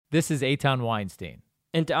This is Eitan Weinstein.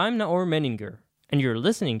 And I'm Naor Menninger, and you're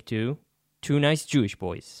listening to Two Nice Jewish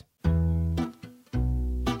Boys.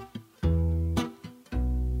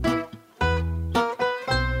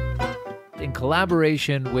 In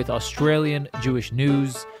collaboration with Australian Jewish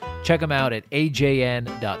News, check them out at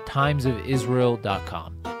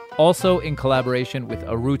ajn.timesofisrael.com. Also in collaboration with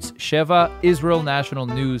Arutz Sheva,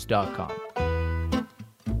 IsraelNationalNews.com.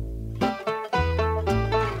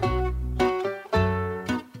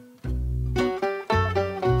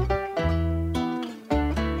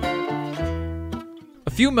 A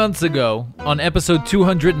few months ago, on episode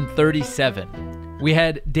 237, we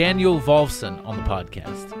had Daniel Wolfson on the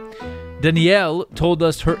podcast. Danielle told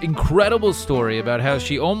us her incredible story about how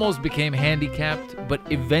she almost became handicapped, but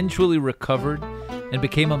eventually recovered and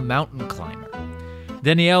became a mountain climber.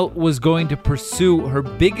 Danielle was going to pursue her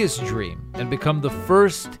biggest dream and become the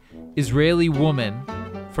first Israeli woman.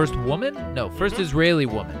 First Israeli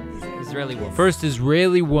woman. First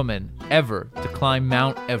Israeli woman ever to climb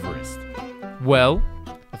Mount Everest. Well,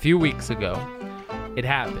 a few weeks ago, it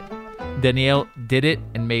happened. Danielle did it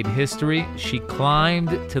and made history. She climbed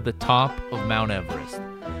to the top of Mount Everest.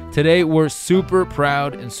 Today, we're super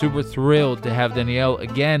proud and super thrilled to have Danielle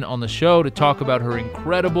again on the show to talk about her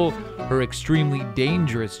incredible, her extremely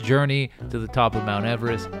dangerous journey to the top of Mount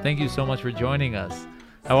Everest. Thank you so much for joining us.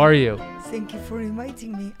 How are you? Thank you for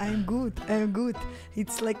inviting me. I'm good.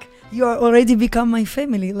 It's like you are already become my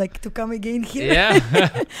family, like to come again here. Yeah.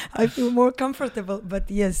 I feel more comfortable,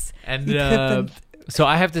 but yes, and it happened. So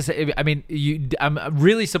I have to say, I mean, I'm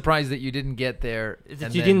really surprised that you didn't get there.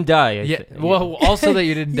 That you didn't die. Well, also that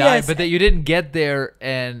you didn't die, Yes. but that you didn't get there.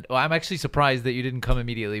 And I'm actually surprised that you didn't come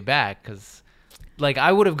immediately back, because like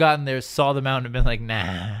I would have gotten there, saw the mountain and been like,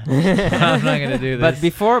 nah, I'm not going to do this. But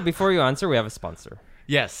before you answer, we have a sponsor.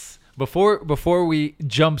 Yes. Before we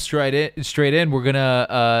jump straight in, we're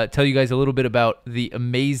gonna tell you guys a little bit about the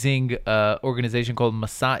amazing organization called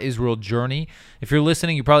Masa Israel Journey. If you're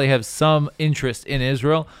listening, you probably have some interest in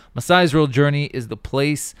Israel. Masa Israel Journey is the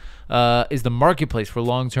place, is the marketplace for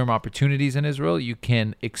long-term opportunities in Israel. You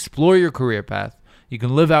can explore your career path. You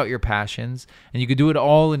can live out your passions, and you can do it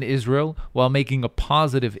all in Israel while making a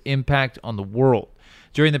positive impact on the world.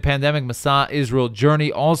 During the pandemic, Masa Israel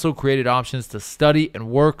Journey also created options to study and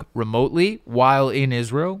work remotely while in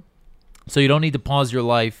Israel. So you don't need to pause your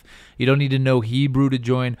life. You don't need to know Hebrew to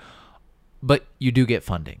join, but you do get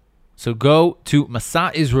funding. So go to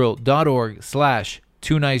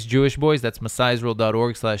masaisrael.org/2niceJewishBoys. That's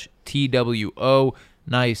masaisrael.org/TWO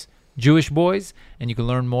nice Jewish boys. And you can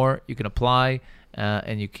learn more. You can apply,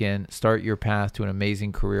 and you can start your path to an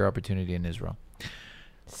amazing career opportunity in Israel.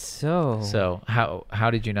 So how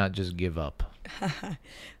did you not just give up?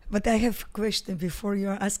 But I have a question before you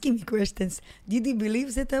are asking me questions. Did you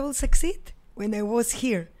believe that I will succeed when I was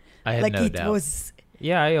here? I had no doubt.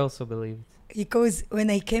 Yeah, I also believed. Because when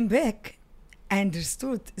I came back, I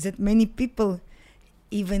understood that many people,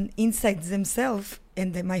 even inside themselves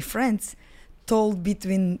and my friends, told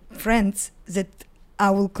between friends that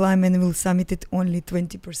I will climb and will summit it only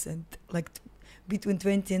 20%, like between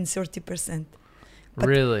 20 and 30%.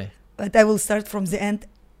 Really? But I will start from the end.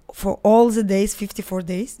 For all the days, 54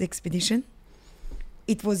 days, the expedition,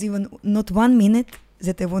 it was even not 1 minute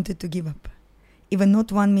that I wanted to give up. Even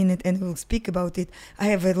not 1 minute, and we'll speak about it. I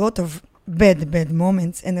have a lot of bad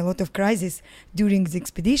moments and a lot of crises during the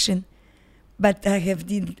expedition, but I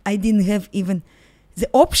didn't have even the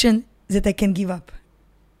option that I can give up.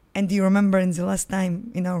 And do you remember in the last time,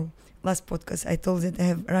 in our last podcast, I told that I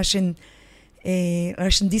have Russian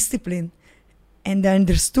discipline. And I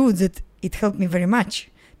understood that it helped me very much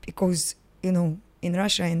because, in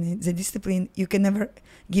Russia and the discipline, you can never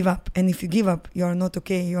give up. And if you give up, you are not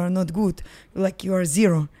okay, you are not good, like you are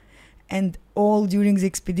zero. And all during the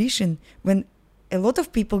expedition, when a lot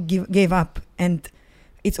of people gave up, and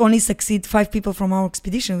it's only 5 people from our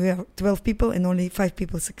expedition, we are 12 people and only 5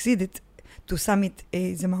 people succeeded to summit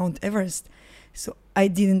the Mount Everest. So I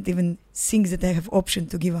didn't even think that I have option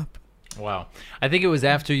to give up. Wow. I think it was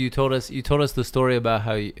after you told us the story about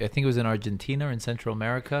how I think it was in Argentina or in Central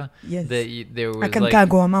America. Yes. That there was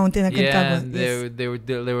Aconcagua, Mountain Aconcagua. Yeah, and yes. they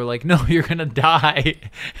were like, no, you're going to die.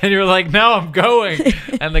 And you're like, no, I'm going.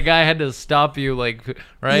 And the guy had to stop you,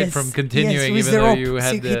 Yes, from continuing, yes, even though rope. you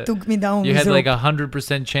had He took me down. you with had the like rope.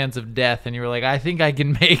 100% chance of death. And you were like, I think I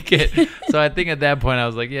can make it. So I think at that point I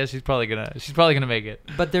was like, yeah, she's probably gonna make it.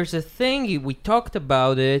 But there's a thing, we talked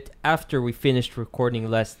about it after we finished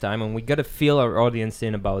recording last time, and we got to feel our audience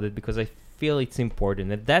in about it because I feel it's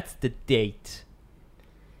important. And that's the date.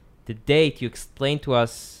 The date you explained to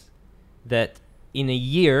us that in a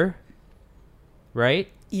year, right?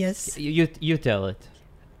 Yes. You tell it.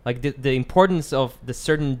 Like the importance of the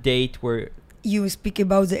certain date where You speak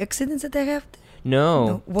about the accidents that I have?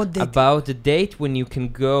 no, What date? about the date when you can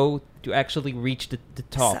go to actually reach the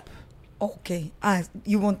top. Okay.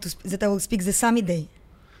 You want to that I will speak the summit day?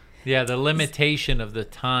 Yeah, the limitation of the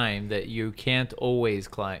time that you can't always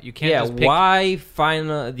climb. You can't Yeah, just pick. why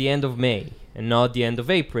final the end of May and not the end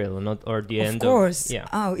of April or the end Of course. of yeah.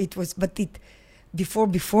 Oh, it was, but it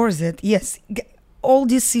before that, yes. All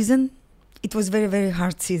this season, it was very, very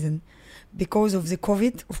hard season because of the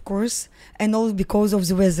COVID, of course, and also because of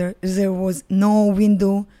the weather. There was no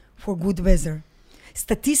window for good weather.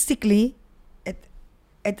 Statistically,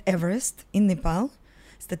 at Everest in Nepal,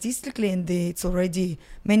 statistically, and it's already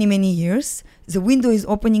many, many years, the window is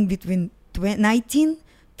opening between 19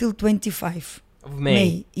 till 25 Of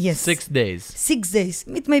May. Yes. 6 days. 6 days.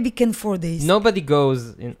 It maybe can 4 days. Nobody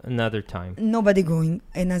goes in another time. Nobody going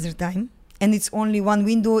another time, and it's only one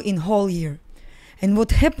window in whole year. And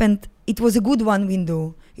what happened, it was a good one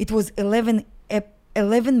window. It was 11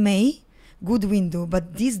 May, good window.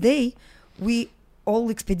 But this day,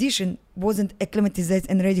 all expedition wasn't acclimatized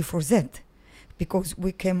and ready for that, because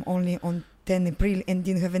we came only on 10 April and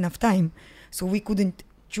didn't have enough time. So we couldn't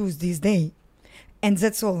choose this day. And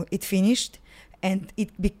that's all. It finished, and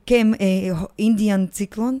it became a Indian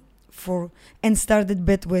cyclone and started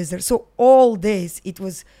bad weather. So all days it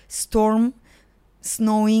was storm,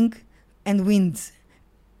 snowing, and winds.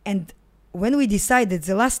 And when we decided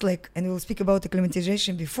the last leg, and we'll speak about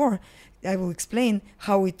acclimatization before, I will explain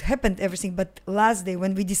how it happened, everything. But last day,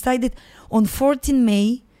 when we decided on 14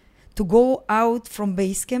 May to go out from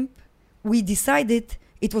base camp, we decided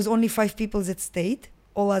it was only 5 people that stayed.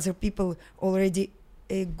 All other people already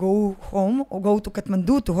go home or go to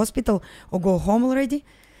Kathmandu, to hospital, or go home already.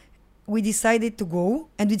 We decided to go,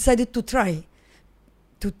 and we decided to try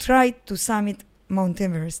to summit Mount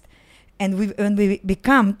Everest. And when we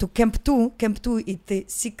become to Camp 2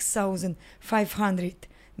 it's 6,500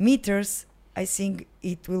 meters. I think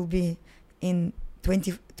it will be in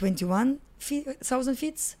 21,000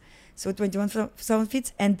 feet. So 21,000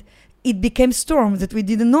 feet. And it became storm that we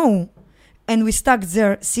didn't know. And we stuck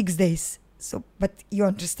there 6 days. So, but you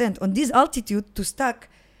understand, on this altitude, to stuck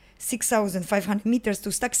 6,500 meters,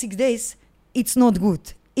 to stuck 6 days, it's not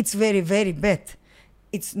good. It's very, very bad.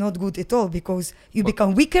 It's not good at all, because you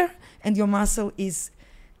become weaker and your muscle is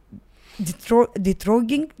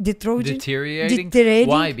deteriorating.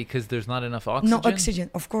 Why? Because there's not enough oxygen? No oxygen,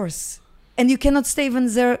 of course. And you cannot stay even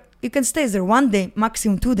there. You can stay there 1 day,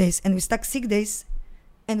 maximum 2 days. And we stuck 6 days,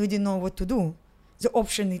 and we didn't know what to do. The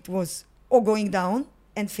option, it was or going down,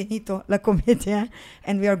 and finito la commedia,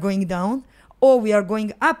 and we are going down, or we are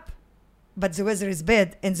going up, but the weather is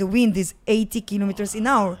bad, and the wind is 80 kilometers an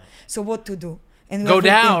hour. So what to do? And Go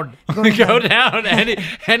down. Go down.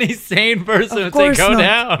 Any sane person would say go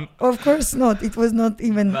down. Of course not. It was not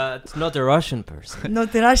even... But not a Russian person.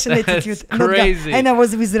 Not a Russian attitude. Crazy. And I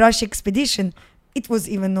was with the Russia expedition. It was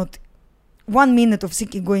even not 1 minute of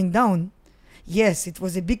thinking going down. Yes, it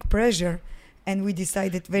was a big pressure. And we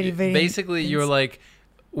decided very, very... Basically, you were like,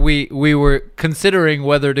 we were considering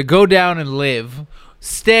whether to go down and live,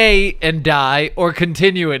 stay and die, or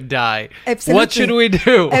continue and die. Absolutely. What should we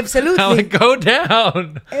do? Absolutely. I'm like, go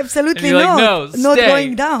down. Absolutely and you're not. like, no, not stay,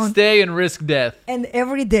 going down. Stay and risk death. And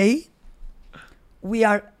every day, we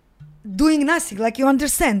are doing nothing. Like, you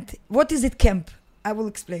understand. What is it, camp? I will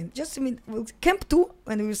explain. Just a minute. Camp 2,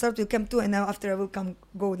 when we will start with Camp 2, and now after I will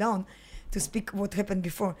go down to speak what happened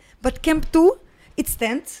before. But Camp 2, it's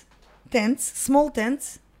tents, small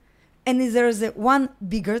tents, and there's one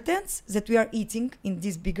bigger tent that we are eating in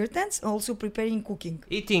these bigger tents, also preparing cooking.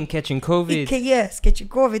 Eating, catching COVID. Yes, catching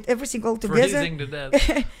COVID, everything all together. Freezing to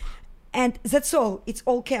death. And that's all. It's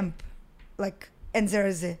all camp. And there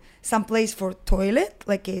is some place for toilet,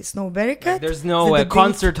 like a snow barricade. Like there's no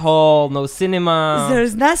concert hall, no cinema.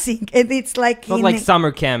 There's nothing. And it's like... Not like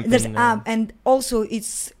summer camp. And also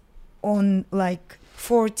it's on like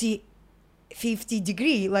 40, 50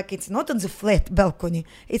 degree, like it's not on the flat balcony.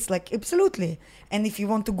 It's like absolutely. And if you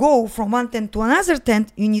want to go from one tent to another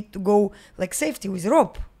tent, you need to go like safety with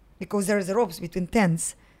rope, because there is ropes between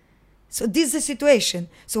tents. So this is the situation.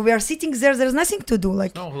 So we are sitting there. There's nothing to do.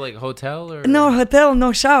 Like no, like hotel or no hotel,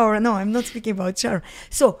 no shower. No, I'm not speaking about shower.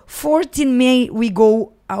 So 14 May we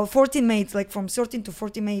go out. 14 May, it's like from 13 to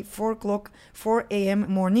 14 May, 4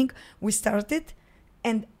 a.m. morning. We started.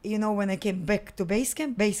 And you know, when I came back to base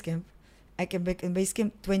camp, I came back in base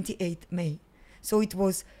camp 28 May. So it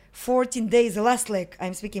was 14 days, the last leg.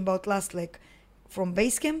 I'm speaking about last leg, from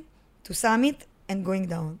base camp to summit and going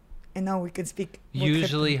down. And now we can speak.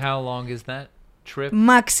 Usually, how long is that trip?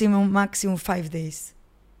 Maximum 5 days.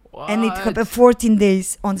 And it happened 14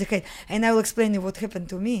 days on the head. And I will explain you what happened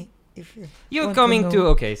to me. If You're want coming know. to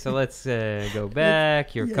okay, so let's go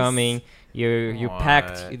back. You're Yes. coming. You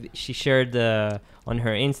packed. She shared on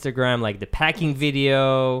her Instagram like the packing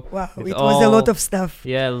video. Wow, With it was a lot all- of stuff.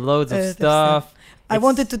 Yeah, loads A of lot of stuff. I It's-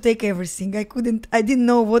 wanted to take everything. I didn't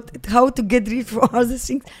know how to get rid of all the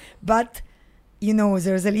things. But,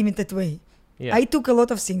 there's a limited way. Yeah. I took a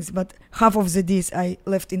lot of things, but half of this I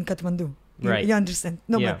left in Kathmandu. Right. You understand?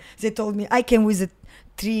 No, Yeah. but they told me I came with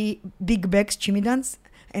 3 big bags, chimidans,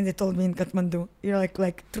 and they told me in Kathmandu, you're like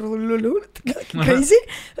trululu, crazy.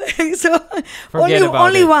 So Forget about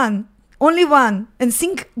only it. only one, and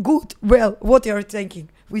think good, well, what you're thinking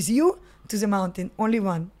with you to the mountain, only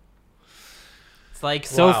one. It's like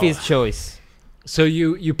Wow. Sophie's choice. So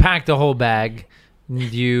you packed a whole bag.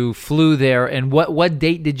 You flew there, and what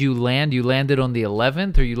date did you land? You landed on the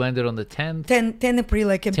 11th, or you landed on the 10th? 10 April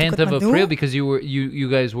I came 10th to of Kathmandu. April, because you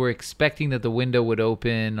guys were expecting that the window would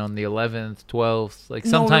open on the 11th, 12th, like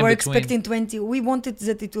No, sometime we were between expecting 20. We wanted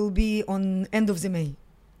that it will be on end of the May.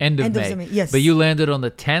 end of End May. of the May, yes. But you landed on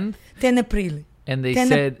the 10th, 10 April. and they 10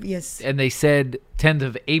 said yes. and they said 10th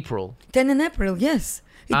of April. 10 in April, yes.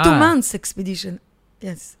 It's Ah. 2 months expedition.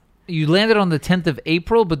 Yes. You landed on the 10th of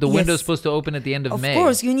April, but the Yes. window's supposed to open at the end of May. Of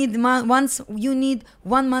course, you need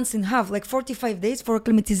 1 month and a half, like 45 days for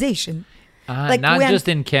acclimatization. like not when- just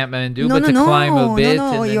in Kathmandu, but to climb a bit.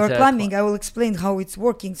 No, and then you're to climbing. I will explain how it's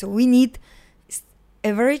working. So we need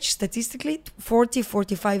average statistically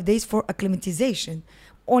 45 days for acclimatization.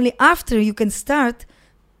 Only after you can start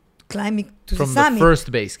climbing to from the the summit.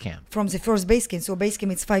 first base camp. From the first base camp. So base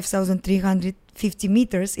camp is 5,350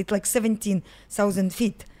 meters. It's like 17,000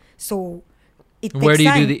 feet. So it takes Where do you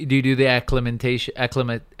time. do you do the acclimatization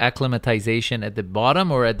at the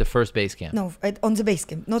bottom or at the first base camp? No, on the base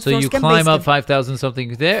camp. Not So first you camp, climb base up camp. 5,000 something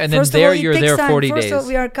there, and then First of there all, it you're takes there time. 40 First days. of all,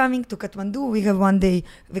 we are coming to Kathmandu. We have 1 day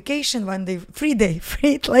vacation, 1 day free day.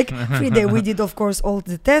 Free day. We did, of course, all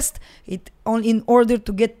the tests. In order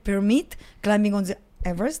to get permit climbing on the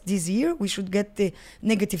Everest this year, we should get the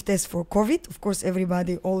negative test for COVID. Of course,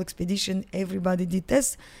 all expedition, everybody did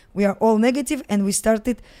tests. We are all negative, and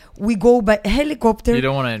we go by helicopter. You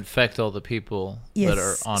don't want to infect all the people Yes. that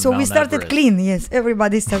are on So Mount we started Everest. clean. Yes,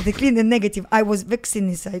 everybody started clean and negative. I was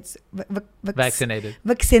vaccinated.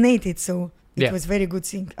 Vaccinated, so it Yeah. was very good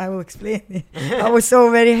thing. I will explain. I was so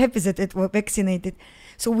very happy that it was vaccinated.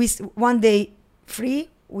 So 1 day free.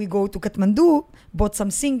 We go to Kathmandu, bought some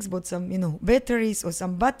things, bought some batteries or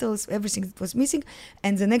some bottles, everything that was missing,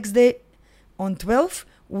 and the next day, on 12,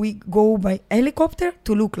 we go by helicopter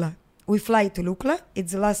to Lukla. We fly to Lukla.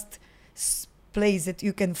 It's the last place that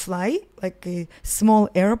you can fly, like a small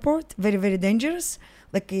airport, very very dangerous.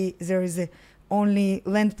 There is a only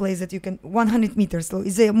land place that you can 100 meters. So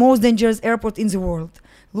it's the most dangerous airport in the world,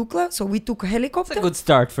 Lukla. So we took a helicopter. It's a good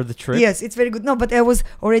start for the trip. Yes, it's very good. No, but I was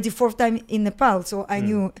already 4th time in Nepal, so I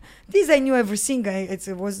knew this. I knew everything.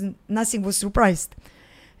 Nothing was surprised.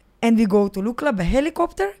 And we go to Lukla by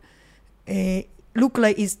helicopter. Lukla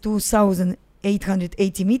is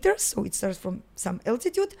 2,880 meters, so it starts from some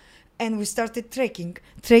altitude. And we started trekking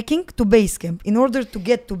to base camp. In order to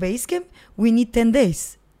get to base camp, we need 10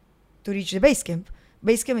 days to reach the base camp.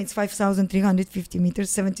 Base camp is 5,350 meters,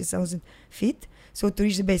 70,000 feet. So to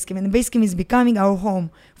reach the base camp, and the base camp is becoming our home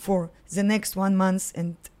for the next 1 month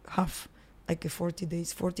and half, like 40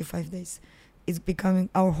 days, 45 days. It's becoming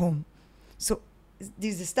our home. So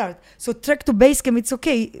this is the start. So trek to base camp, it's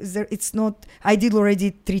okay. It's not. I did already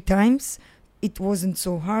 3 times. It wasn't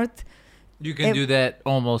so hard. You can do that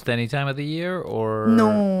almost any time of the year, or No,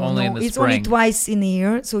 only in the it's spring. only twice in a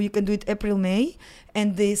year. So you can do it April, May,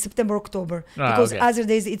 and the September, October. Because okay. other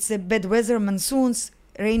days it's bad weather, monsoons,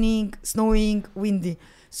 raining, snowing, windy.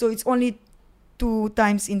 So it's only 2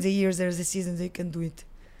 times in the year there's a season that you can do it.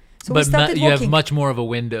 So we But started you have walking. much more of a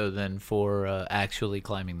window than for actually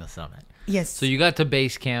climbing the summit. Yes. So you got to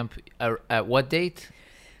base camp at what date?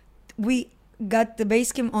 We got the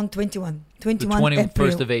base camp on 21 The April.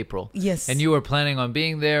 21st of April. Yes. And you were planning on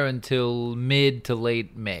being there until mid to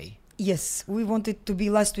late May. Yes, we wanted to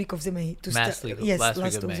be last week of the May. Last week of last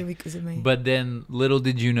May. the week of the May. But then, little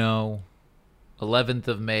did you know, 11th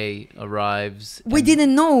of May arrives. We and-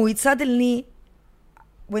 didn't know. It suddenly,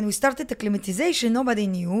 when we started acclimatization, nobody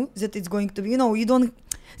knew that it's going to be, you don't,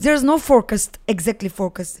 there's no forecast, exactly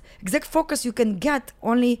forecast. Exact forecast you can get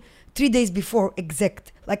only 3 days before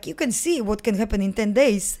exact. Like you can see what can happen in 10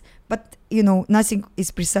 days, but nothing is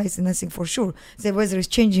precise and nothing for sure. The weather is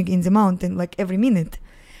changing in the mountain like every minute.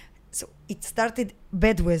 So it started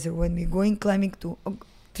bad weather when we're going climbing to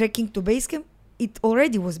trekking to base camp. it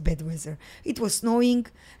already was bad weather. It was snowing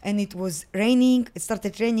and it was raining. It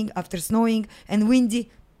started raining after snowing and windy.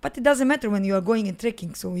 But it doesn't matter when you are going and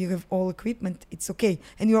trekking, so you have all equipment, it's okay.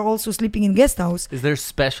 And you are also sleeping in guest house. Is there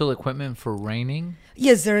special equipment for raining?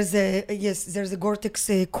 Yes, there's a Gore-Tex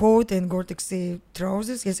coat and Gore-Tex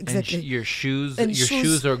trousers. Yes, exactly. And your shoes, And your shoes-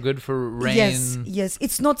 shoes are good for rain. Yes.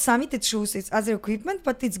 It's not summited shoes, it's other equipment,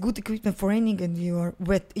 but it's good equipment for raining and you are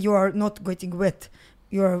wet. You are not getting wet.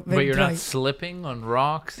 You are very But you're dry. not slipping on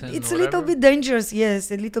rocks and It's whatever? a little bit dangerous, yes,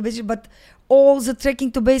 a little bit, but all the trekking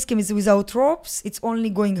to base camp is without ropes. It's only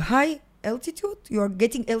going high altitude. You are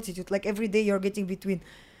getting altitude, like every day you're getting between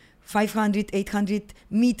 500, 800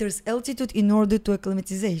 meters altitude in order to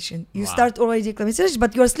acclimatization. You Wow. start already acclimatization,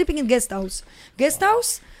 but you are sleeping in guest house. Guest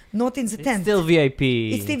house, not in the It's tent. still VIP.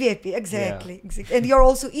 It's the VIP, exactly. And you're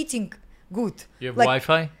also eating good. You have like-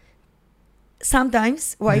 Wi-Fi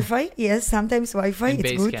Sometimes Wi-Fi, yes, sometimes Wi-Fi, in it's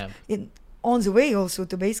base good. camp? On the way also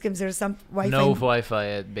to base camp, there's some Wi-Fi. No Wi-Fi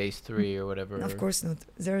at base 3 or whatever. Of course not.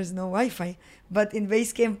 There is no Wi-Fi. But in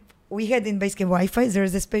base camp, we had in base camp Wi-Fi. There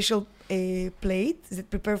is a special plate that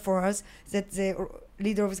prepared for us that the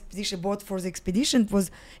leader of expedition bought for the expedition.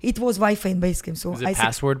 It was Wi-Fi in base camp. So Is it I said,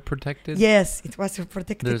 password protected? yes, it was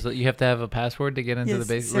protected. You have to have a password to get into Yes,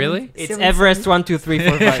 the base. 7 Really? It's 7 Everest 1, 2, 3,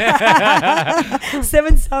 4, 5.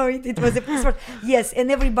 7 summit. It was a passport. Yes, and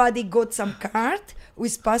everybody got some card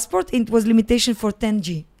with passport. It was limitation for 10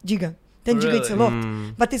 giga. 10 giga, it's a Really? lot.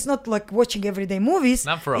 Mm. But it's not like watching everyday movies.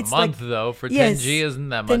 Not for a It's like- month though. For Yes, 10G isn't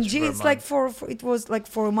that much 10G, for a it's month. like it was like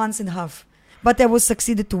for a month and a half. But I was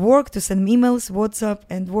succeeded to work, to send emails, WhatsApp,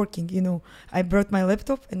 and working. I brought my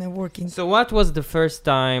laptop and I'm working. So what was the first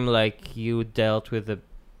time like you dealt with a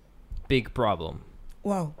big problem?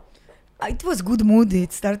 Wow, it was good mood.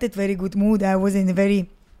 It started very good mood. I was in a very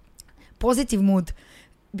positive mood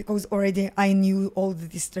because already I knew all the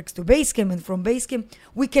districts to base camp, and from base camp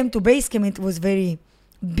we came to base camp. It was very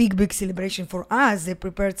big celebration for us. They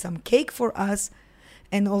prepared some cake for us,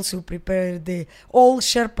 and also prepared the all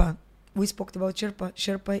Sherpa. We spoke about Sherpa.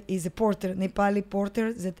 Sherpa is a porter, Nepali porter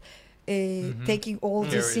that taking all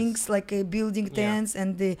these Carries. things like building Yeah. tents and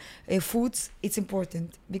the foods. It's important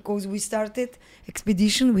because we started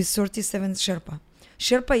expedition with 37 Sherpa.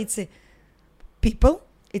 Sherpa, it's a people.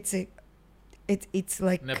 It's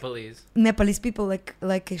like Nepalese. Nepalese people, like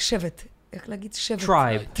a shevet, like it's shevet.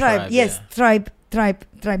 Tribe. Tribe, yes, yeah. tribe,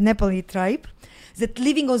 Nepali tribe that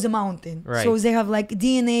living on the mountain. Right. So they have like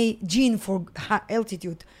DNA gene for high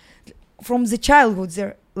altitude. From the childhood,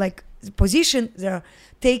 they're like the position, they're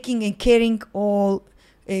taking and carrying all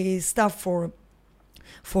stuff for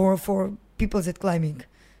people that climbing.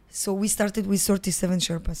 So we started with 37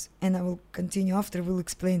 Sherpas, and I will continue after, we'll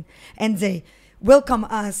explain. And they welcome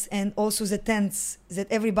us, and also the tents, that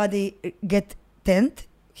everybody get tent.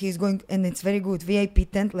 He's going, and it's very good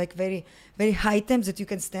VIP tent, like very very high tent that you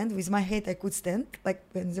can stand. With my height I could stand, like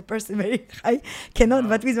when the person very high cannot,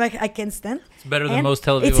 but with my I can stand. It's better than And most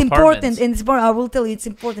Tel Aviv It's important, apartments. and it's important. I will tell you, it's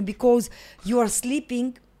important because you are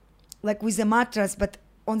sleeping like with a mattress, but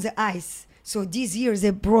on the ice. So this year they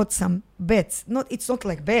brought some beds. It's not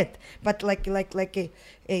like bed, but like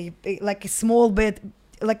a small bed,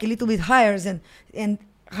 like a little bit higher than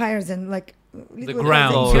like the little bit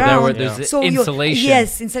ground. higher So than there were, Yeah. there's So insulation.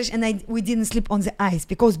 yes, insulation, and we didn't sleep on the ice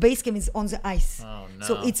because base camp is on the ice. Oh no.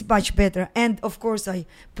 So it's much better. And of course I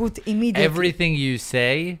put immediately everything you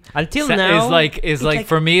say Until sa- now, is like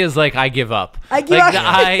for me is like I give up. I give Like up. the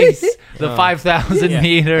ice, the Oh. 5,000 Yeah.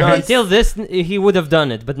 meters. No, until this, he would have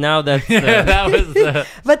done it, but now that's that was the,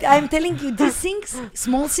 But I'm telling you, these things,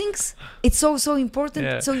 small things, it's so important.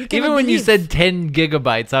 yeah. So you can Even when you said 10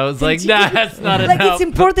 gigabytes, I was 10 like, nah, giga- that's not like enough. it's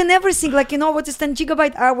important everything. Like what is 10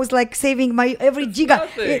 gigabyte? I was like saving my every giga,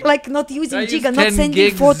 nothing. like not using I used giga, 10 not sending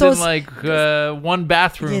gigs photos. in like one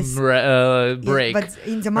bathroom Yes. break. But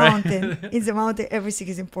in the mountain, everything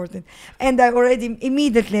is important. And I already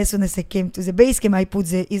immediately, as soon as I came to the base camp, I put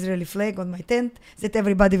the Israeli flag on my tent that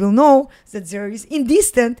everybody will know that there is in this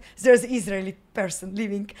tent there's an Israeli person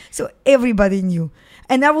living. So everybody knew.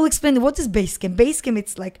 And I will explain what is base camp. Base camp,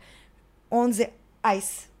 it's like on the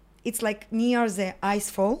ice. It's like near the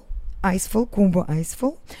icefall, Kumbu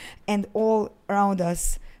icefall, and all around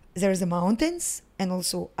us there's the mountains and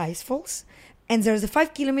also ice falls. And there's a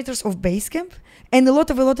 5 kilometers of base camp and a lot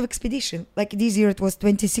of expedition. Like this year it was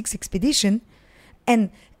 26 expedition, and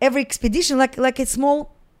every expedition like a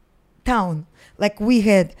small town. Like we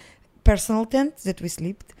had personal tent that we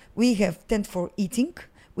slept. We have tent for eating.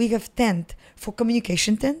 We have tent for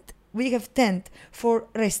communication tent. We have tent for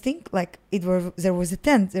resting. Like there was a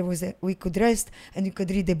tent. We could rest and we could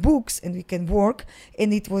read the books and we can work.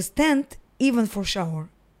 And it was tent even for shower.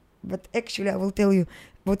 But actually, I will tell you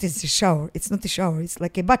what is a shower. It's not a shower. It's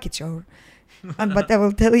like a bucket shower. But I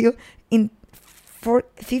will tell you, in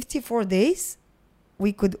 54 days,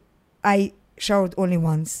 I showered only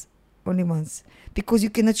once, because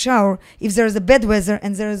you cannot shower if there is a bad weather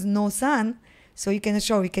and there is no sun. So you cannot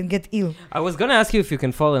shower. You can get ill. I was gonna ask you if you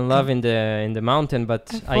can fall in love in the mountain,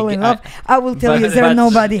 but I will tell you, there is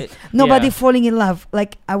nobody falling in love.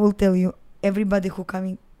 Like, I will tell you, everybody who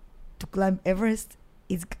coming to climb Everest,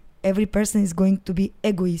 every person is going to be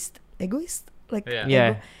egoist. Like,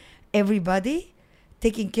 yeah. Everybody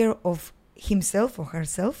taking care of himself or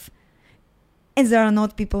herself, and there are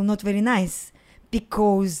not people not very nice,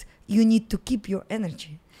 because you need to keep your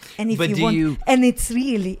energy. And if and it's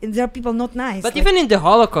really, and there are people not nice. But even in the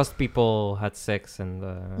Holocaust, people had sex and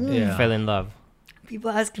fell in love. People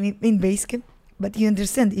ask me in base camp, but you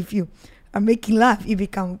understand, if you are making love, you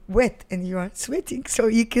become wet and you are sweating, so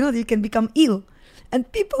you can become ill. And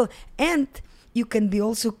you can be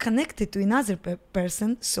also connected to another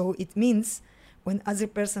person, so it means when other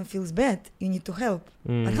person feels bad, you need to help.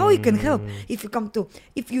 But how you can help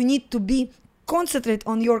if you need to be concentrate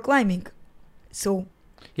on your climbing? So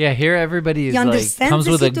yeah, here everybody is you like comes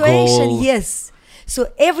the with situation, a goal. yes.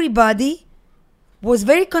 So everybody was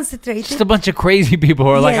very concentrated. Just a bunch of crazy people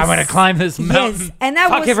who are like, I'm going to climb this mountain. Yes, and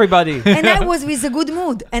Fuck everybody. And I was with a good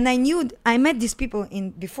mood, and I met these people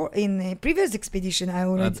in a previous expedition.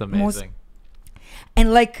 That's amazing.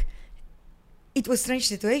 And like, it was strange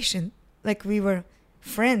situation. Like, we were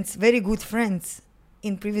friends, very good friends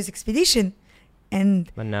in previous expedition,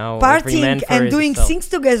 and but now partying and doing things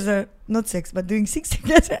together, not sex, but doing things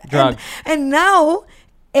together. Drugs. And now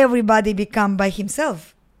everybody become by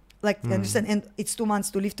himself. Like, you understand? And it's 2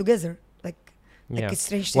 months to live together. Like a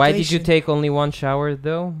strange situation. Why did you take only one shower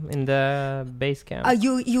though in the base camp?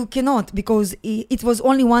 You cannot, because it was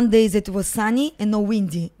only one day that it was sunny and no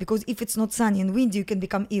windy. Because if it's not sunny and windy, you can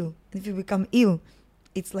become ill. And if you become ill,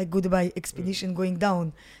 it's like goodbye expedition going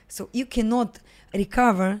down. So you cannot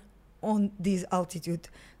recover on this altitude.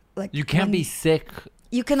 Like, you can't be sick.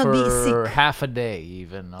 You cannot be sick for half a day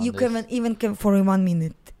even. You can even for 1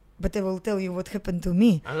 minute. But I will tell you what happened to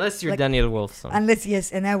me. Unless you're Daniel Wolfson.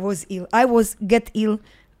 And I was ill. I was get ill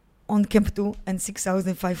on Camp 2 and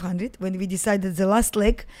 6,500 when we decided the last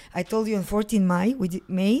leg. I told you on 14 May,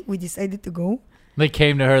 we decided to go. They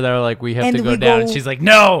came to her, they were like, we have to go down. And she's like,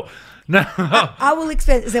 no. I will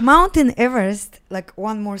explain. The Mountain Everest, like,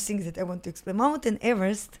 one more thing that I want to explain. Mountain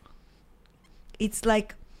Everest, it's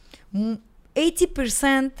like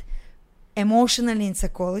 80% emotionally and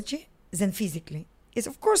psychology than physically. It's,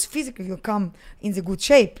 of course, physically you come in the good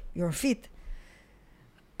shape, you're fit.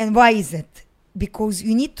 And why is that? Because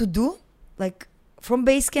you need to do, like, from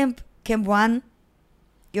base camp 1,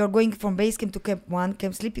 you're going from base camp to camp 1,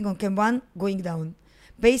 sleeping on camp 1, going down.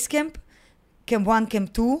 Base camp 1,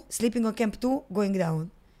 camp 2, sleeping on camp 2, going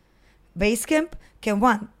down. Base camp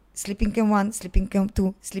 1, sleeping camp 1, sleeping camp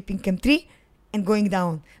 2, sleeping camp 3, and going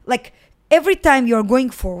down. Like, every time you're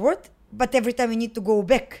going forward, but every time you need to go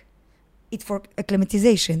back. It for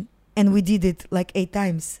acclimatization, and we did it like 8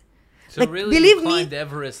 times. So like, really, believe you climbed me,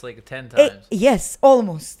 Everest like 10 times. Yes,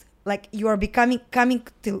 almost. Like, you are coming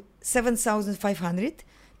till 7,500.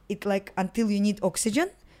 It like until you need oxygen,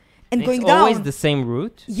 and going it's down. Always the same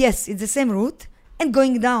route. Yes, it's the same route, and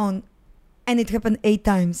going down, and it happened 8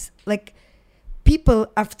 times. Like, people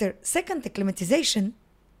after second acclimatization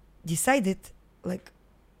decided, like,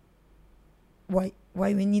 why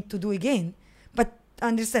we need to do again, but.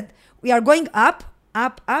 Understand, we are going up,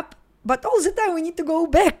 but all the time we need to go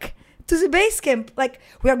back to the base camp. Like,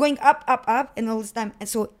 we are going up, and all the time. And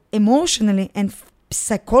so emotionally and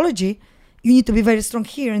psychology, you need to be very strong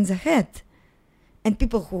here in the head. And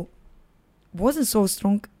people who wasn't so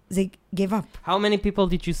strong, they gave up. How many people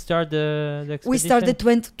did you start the expedition? We started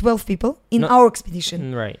 12 people in our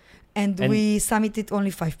expedition. Right. And we summited only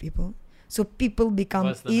 5 people. So people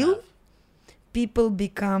become ill. Half. People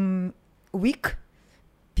become weak.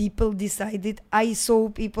 People decided, I saw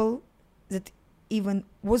people that even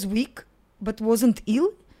was weak but wasn't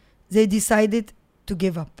ill. They decided to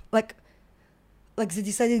give up. Like they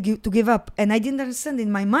decided to give up. And I didn't understand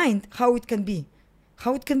in my mind how it can be.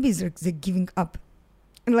 They're giving up.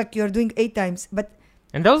 And like, you're doing 8 times.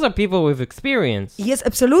 And those are people with experience. Yes,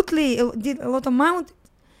 absolutely. Did a lot of mountains.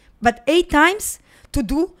 But 8 times to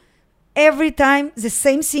do every time the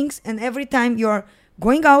same things. And every time you're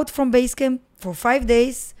going out from base camp for 5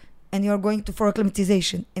 days, and you're going for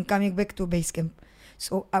acclimatization and coming back to base camp.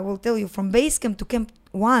 So I will tell you, from base camp to camp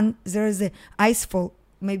 1, there is a ice fall.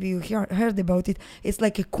 Maybe you heard about it. It's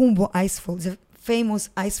like a Kumbo ice fall, the famous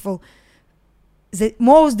ice fall, the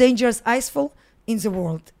most dangerous ice fall in the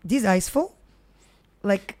world. This icefall,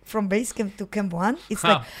 like from base camp to camp 1, it's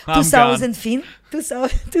like I'm 2,000 feet,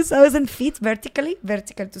 2,000 feet vertical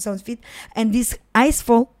 2,000 feet, and this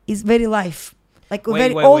icefall is very live. Like all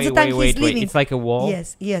the time he's living. It's like a wall.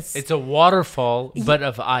 Yes. It's a waterfall, but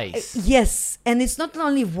of ice. Yes, and it's not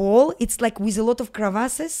only wall, it's like with a lot of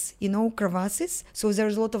crevasses, crevasses. So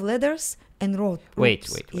there's a lot of ladders and ropes. Wait.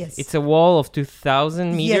 Yes. It's a wall of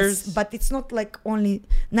 2,000 meters? Yes, but it's not like only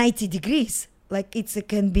 90 degrees. Like it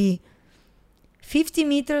can be 50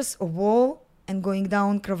 meters of wall and going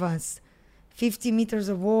down crevasse. 50 meters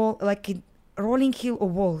of wall, like a rolling hill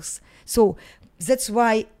of walls. So that's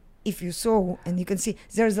why if you saw, and you can see,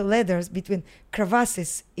 there's a ladders between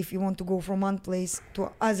crevasses if you want to go from one place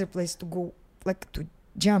to other place to go, like to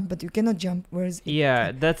jump, but you cannot jump. Whereas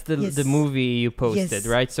that's the movie you posted, Yes.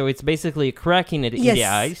 right? So it's basically a crack in the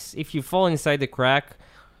ice. If you fall inside the crack,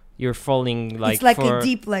 you're falling like it's like a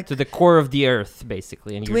deep, like to the core of the earth,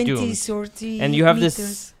 basically, and 20, you're doomed. 30 And you have meters.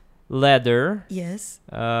 this ladder Yes.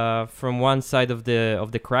 from one side of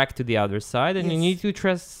the crack to the other side, and you Yes. need to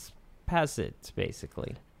trespass it,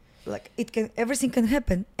 basically. Like everything can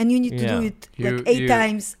happen, and you need to do it like 8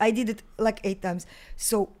 times. I did it like 8 times.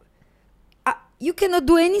 So you cannot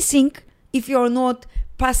do anything if you are not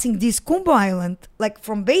passing this Kumbo Island, like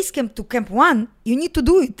from base camp to camp 1. You need to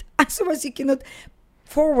do it. Otherwise, you cannot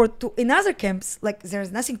forward to another camps. Like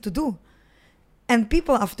there's nothing to do, and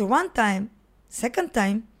people after 1 time, 2nd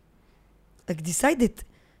time, like decided.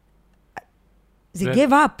 They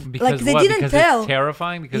gave up. Because like they what? didn't because tell. It's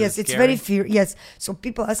terrifying. Because Yes, it's scary? very fear. Yes, so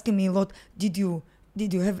people asking me a lot. Did you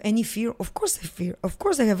have any fear? Of course I fear. Of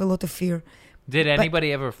course I have a lot of fear. Did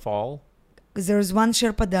anybody ever fall? There's one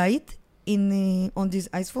Sherpa died on this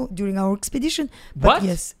icefall during our expedition. But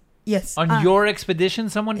What? Yes. On your expedition,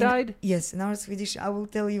 someone in- died? Yes, in our expedition. I will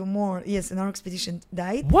tell you more. Yes, in our expedition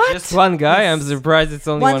died. What? Just one guy? Yes. I'm surprised it's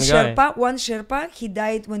only one guy. One Sherpa. He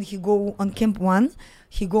died when he go on camp 1.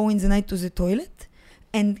 He go in the night to the toilet.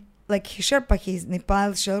 And like Sherpa, he's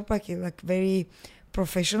Nepal Sherpa, he like very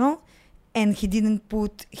professional, and he didn't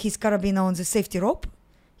put his carabiner on the safety rope,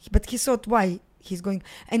 but he thought why he's going,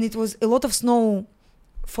 and it was a lot of snow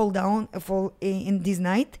fall in this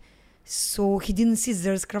night, so he didn't see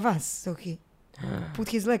there's crevasse, so he put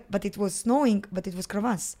his leg, but it was snowing, but it was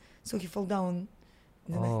crevasse, so he fell down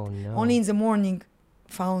in the night. Oh no! Only in the morning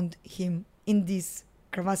found him in this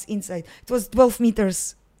crevasse inside. It was 12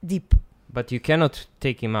 meters deep. But you cannot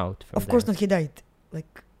take him out. From Of course there. not, he died.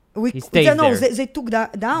 Like He stayed there. They took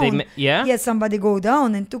down. Yeah. Yes, somebody go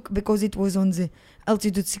down and took because it was on the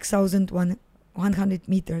altitude 6,100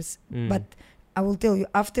 meters. Mm. But I will tell you,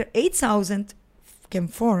 after 8,000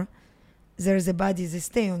 camp 4, there's a body they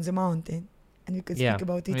stay on the mountain, and we can Yeah. speak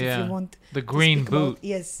about it Yeah. if you want. The to green speak about- boot.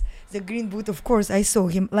 Yes, the green boot. Of course, I saw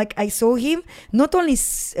him. Like I saw him. Not only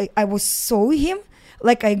I was saw him,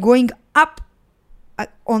 like I going up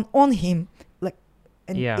on him. Like,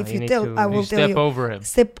 and Yeah, if you you need tell, to- I You will tell step you. over him.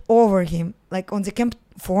 Step over him, like on the camp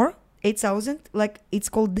 4, 8,000. Like it's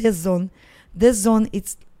called death zone. Death zone.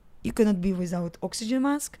 It's you cannot be without oxygen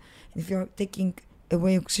mask. And if you're taking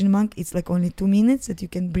away oxygen mask, it's like only 2 minutes that you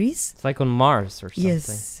can breathe. It's like on Mars or something.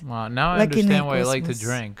 Yes, Wow, now I Like in understand a why you like to cosmos.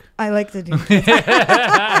 drink. I like to drink.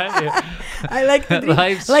 I like to drink.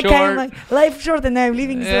 Life's like short. I'm like life short and I'm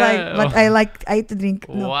living the Yeah. life, but I like to drink.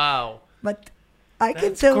 No, Wow. but I can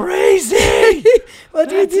That's tell. crazy. But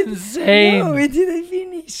we That's didn't. insane. No, we didn't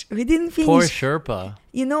finish. We didn't finish. Poor Sherpa.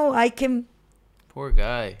 You know, I can Poor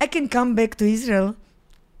guy. come back to Israel,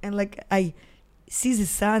 and like I see the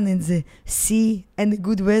sun and the sea and the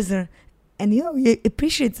good weather, and you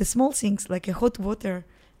appreciate the small things like a hot water,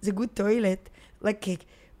 the good toilet, like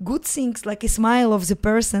good things like a smile of the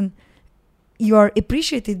person. You are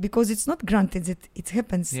appreciated because it's not granted that it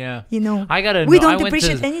happens. Yeah. You know, I gotta. we know, I don't went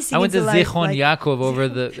appreciate to, anything. I went in to the life, Zichron like, Yaakov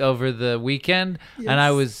over the weekend, and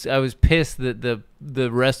I was pissed that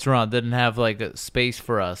the restaurant didn't have like a space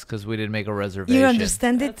for us because we didn't make a reservation. You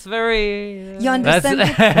understand it? That's very. You understand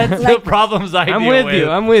That's, it? that's Like- the problems I I'm deal with you.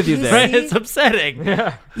 I'm with you You there. Right? see? It's upsetting.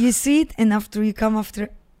 You see it, and after you come after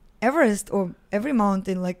Everest or every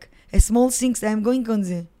mountain, like a small things I'm going on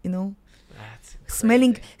the, That's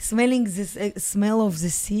smelling this smell of the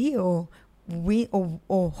sea or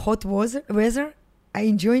hot weather. I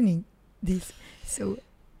enjoying this. So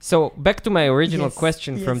So back to my original Yes,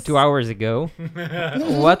 question from yes. 2 hours ago.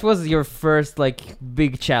 What was your first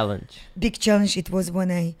big challenge big challenge it was when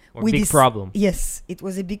I or with big this, problem? Yes, it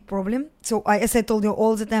was a big problem. So as I told you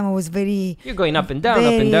all the time, I was very You're going up and down, up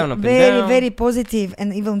very, and down, up very, and down. very positive, and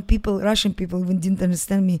even Russian people even didn't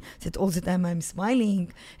understand me. That all the time I'm smiling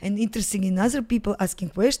and interested in other people, asking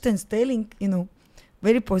questions, telling,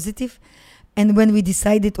 very positive. And when we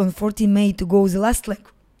decided on 14 May to go the last leg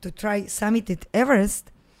to try summit at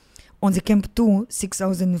Everest, on the Camp 2,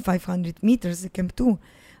 6,500 meters, the Camp 2,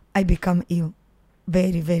 I become ill,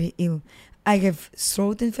 very, very ill. I have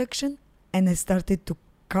throat infection and I started to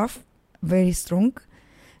cough very strong,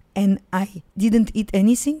 and I didn't eat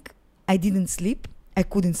anything. I didn't sleep. I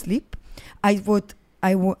couldn't sleep. I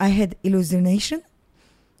had hallucination,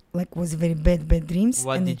 like was very bad dreams.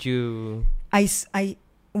 What did you? I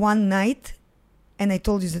one night, and I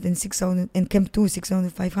told you that in Camp 2,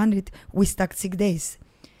 6,500, we stuck 6 days,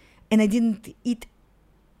 and I didn't eat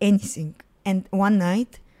anything. And one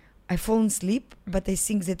night, I fall asleep, but I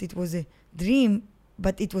think that it was a dream,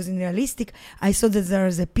 but it wasn't realistic. I saw that there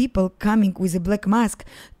is a people coming with a black mask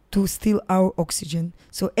to steal our oxygen.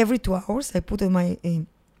 So every 2 hours, I put on my, in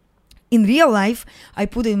real life, I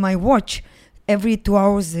put in my watch every 2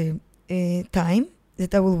 hours time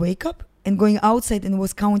that I will wake up and going outside and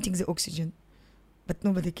was counting the oxygen. But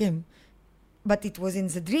nobody came. But it was in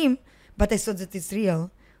the dream, but I thought that it's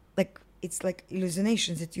real. Like, it's like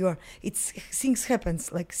hallucinations that you are, things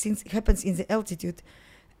happens, like things happens in the altitude.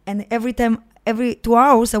 And every 2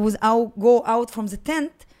 hours, I was go out from the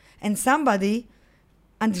tent, and somebody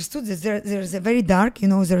understood that there's a very dark,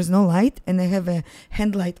 there's no light, and I have a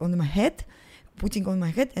hand light on my head, putting on my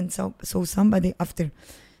head, and so somebody after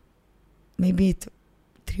maybe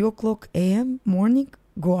 3:00 a.m. morning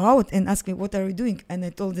go out and ask me, what are you doing? And I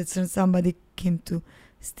told that somebody came to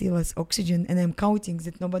steal us oxygen, and I'm counting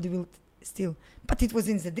that nobody will steal. But it was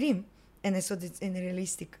in the dream, and I thought it's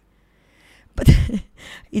unrealistic. But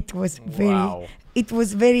it was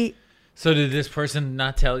very. So did this person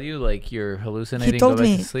not tell you, like, you're hallucinating? He told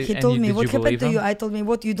me. Sleep, What happened to you? I told me,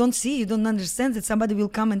 what you don't see, you don't understand that somebody will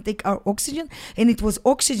come and take our oxygen, and it was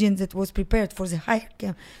oxygen that was prepared for the higher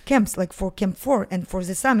camps, like for Camp 4 and for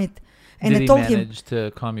the summit. And did I told he him, manage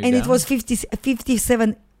to calm you and down? it was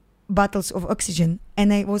 57 bottles of oxygen,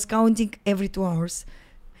 and I was counting every 2 hours.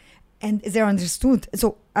 And they understood.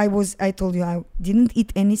 So I told you, I didn't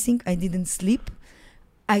eat anything. I didn't sleep.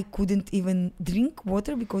 I couldn't even drink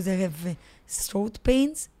water because I have throat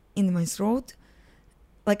pains in my throat.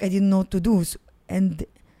 Like, I didn't know what to do. And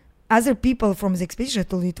other people from the expedition, I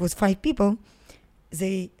told you it was 5 people,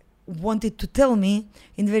 they wanted to tell me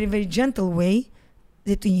in a very, very gentle way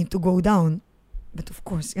that we need to go down. But of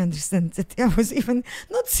course, you understand that I was even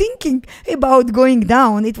not thinking about going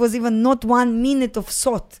down. It was even not 1 minute of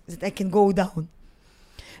thought that I can go down.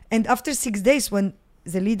 And after 6 days, when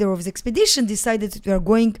the leader of the expedition decided that we are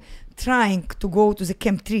trying to go to the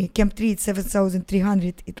Camp 3. Camp 3 is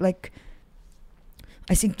 7,300. It's like,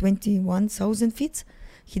 I think 21,000 feet.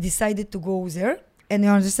 He decided to go there. And you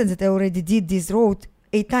understand that I already did this road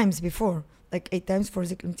 8 times before. Like 8 times for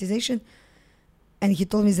the acclimatization. And he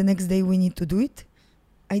told me the next day we need to do it.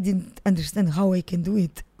 I didn't understand how I can do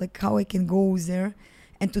it. Like, how I can go there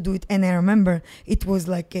and to do it. And I remember it was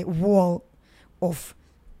like a wall of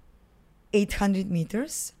 800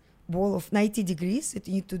 meters, wall of 90 degrees that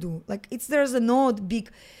you need to do. Like, there's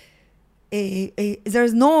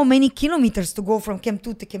no many kilometers to go from Camp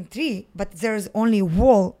 2 to Camp 3, but there's only a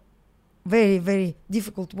wall, very, very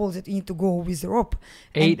difficult wall that you need to go with the rope.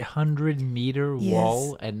 800-meter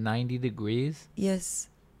wall at 90 degrees? Yes.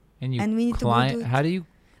 And you we need climb. to go How do you?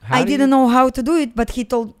 I didn't know how to do it, but he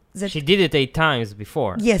told that. She did it 8 times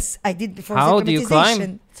before. Yes, I did before. How the do you acclimatization.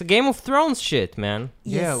 climb? It's a Game of Thrones shit, man.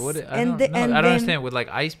 Yes. Yeah. What? I And don't know. and I don't then understand. With like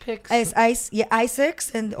ice picks? ice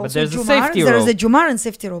axe, and also there's a Jumar. safety There's a rope. Jumar and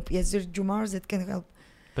safety rope. Yes, there's Jumars that can help.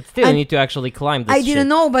 But still, you I- need to actually climb this I didn't shit.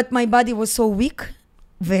 know, but my body was so weak,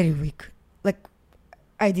 very weak. Like,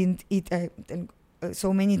 I didn't eat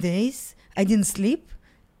so many days. I didn't sleep,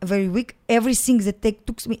 very weak. Everything that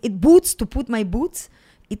took me, to put my boots,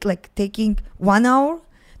 it like taking 1 hour.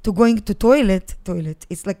 To going to toilet,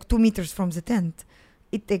 it's like 2 meters from the tent.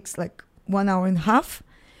 It takes like 1 hour and a half.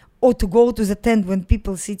 Or to go to the tent when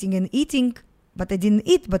people sitting and eating, but I didn't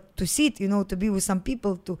eat, but to sit, to be with some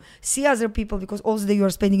people, to see other people, because all the day you are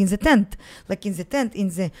spending in the tent. Like in the tent, in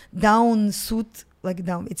the down suit, like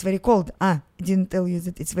down, it's very cold. I didn't tell you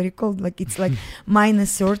that it's very cold. Like it's like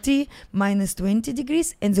minus 30, minus 20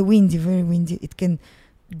 degrees, and the windy, very windy. It can,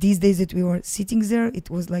 these days that we were sitting there, it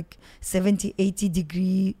was like 70,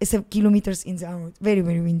 80 kilometers in the hour. Very,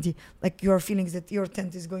 very windy. Like you are feeling that your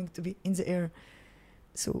tent is going to be in the air.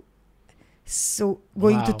 So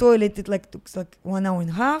going to toilet, it like took like 1 hour and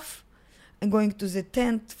a half. And going to the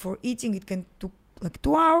tent for eating, it can took like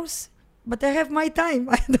 2 hours. But I have my time.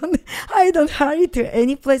 I don't hurry to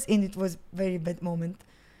any place. And it was very bad moment.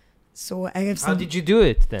 So I have some. How did you do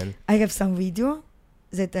it then? I have some video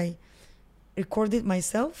that I recorded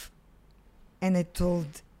myself, and I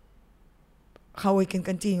told how I can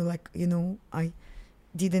continue. Like, I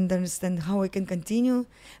didn't understand how I can continue.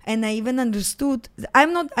 And I even understood,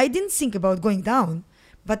 I didn't think about going down,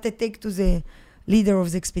 but I take to the leader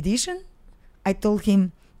of the expedition. I told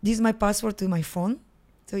him, this is my password to my phone.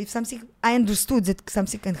 So if something, I understood that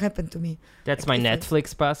something can happen to me. That's Like my if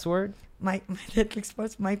Netflix password. my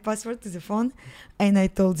Netflix my password to the phone. And I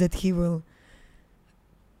told that he will,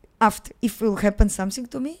 after, if will happen something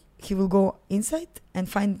to me, he will go inside and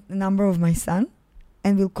find the number of my son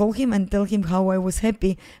and will call him and tell him how I was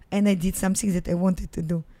happy and I did something that I wanted to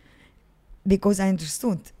do. Because I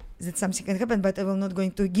understood that something can happen, but I was not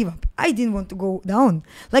going to give up. I didn't want to go down.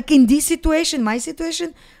 Like in this situation, my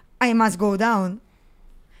situation, I must go down.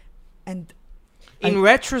 And In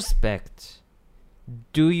retrospect,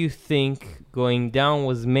 do you think going down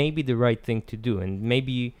was maybe the right thing to do? And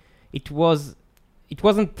maybe it wasn't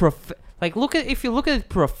if you look at it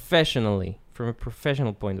professionally, from a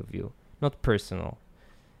professional point of view, not personal.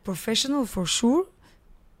 professional for sure,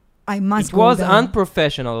 I must It go was down.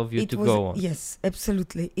 unprofessional of you It to was, go on. Yes,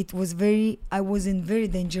 absolutely. I was in very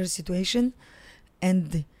dangerous situation,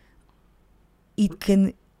 and it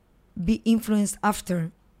can be influenced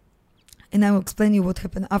after. And I will explain you what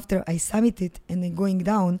happened after I summited and then going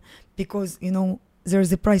down, because,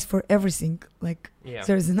 there's a price for everything. Like, Yeah.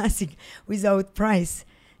 there's nothing without price.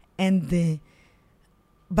 And,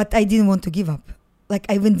 but I didn't want to give up. Like,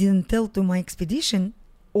 I even didn't tell to my expedition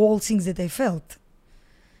all things that I felt.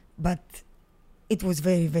 But it was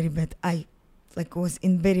very, very bad. I was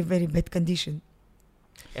in very, very bad condition.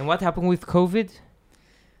 And what happened with COVID?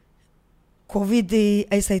 COVID,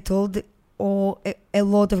 as I told, a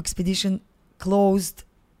lot of expedition closed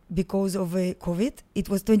because of COVID. It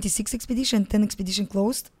was 26 expedition, 10 expedition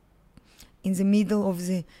closed. In the middle of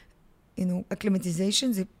the,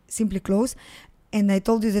 acclimatization, they simply closed. And I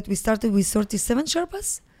told you that we started with 37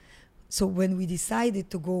 Sherpas. So when we decided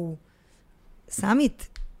to go summit,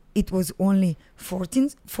 it was only 14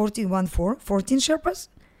 Sherpas.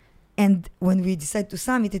 And when we decided to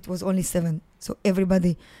summit, it was only 7. So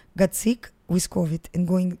everybody got sick with COVID and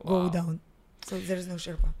go down. So there is no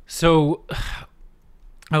Sherpa. So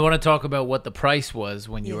I want to talk about what the price was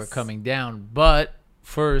when you were Yes. coming down. But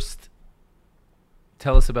first,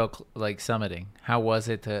 tell us about summiting. How was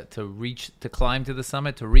it to climb to the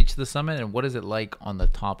summit, to reach the summit? And what is it like on the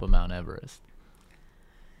top of Mount Everest?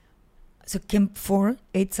 So Camp 4,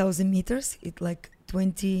 8,000 meters, it's like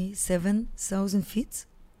 27,000 feet.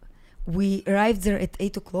 We arrived there at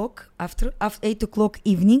 8 o'clock, after 8 o'clock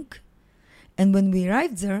evening. And when we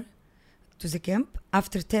arrived there to the camp,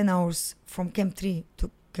 after 10 hours from Camp 3 to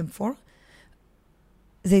Camp 4,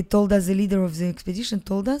 they told us, the leader of the expedition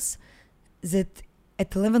told us that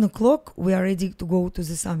at 11 o'clock we are ready to go to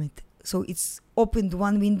the summit. So it's opened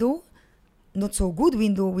one window, not so good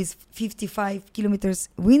window with 55 kilometers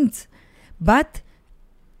wind, but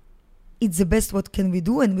it's the best what can we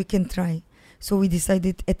do and we can try. So we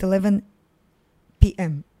decided at 11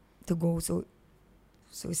 p.m. to go. So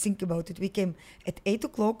think about it. We came at 8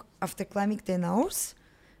 o'clock after climbing 10 hours,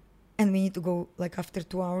 and we need to go after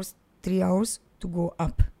 2 hours, 3 hours to go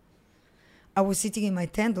up. I was sitting in my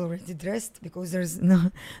tent already dressed, because there's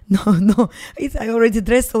no. I already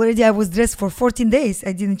dressed already. I was dressed for 14 days.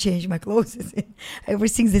 I didn't change my clothes.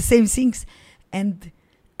 Everything's the same things. And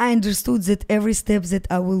I understood that every step that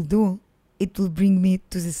I will do, it will bring me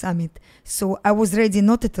to the summit. So I was ready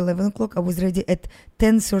not at 11 o'clock. I was ready at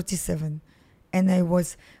 10:37. And I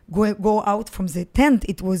was go out from the tent.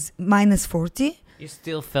 It was minus 40. You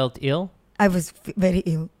still felt ill? I was very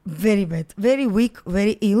ill, very bad, very weak,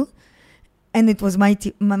 very ill. And it was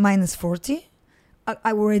minus 40.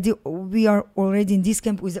 We are already in this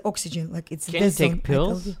camp with the oxygen. Like, it's Can you death zone, take I told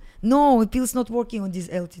pills? you. No, pills not working on this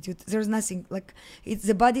altitude. There's nothing. Like, it's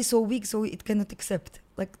the body so weak, so it cannot accept.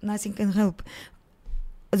 Like, nothing can help.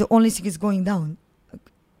 The only thing is going down.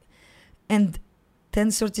 And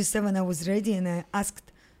 10:37, I was ready, and I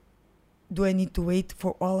asked, do I need to wait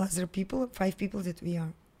for all other people, 5 people that we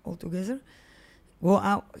are all together? Go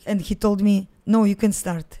out. And he told me, no, you can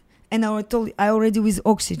start. And I already with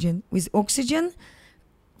oxygen. With oxygen,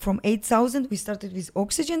 from 8,000, we started with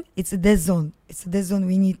oxygen. It's a death zone. It's a death zone.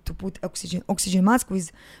 We need to put oxygen mask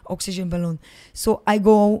with oxygen balloon. So I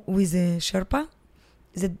go with a Sherpa,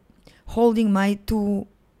 holding my 2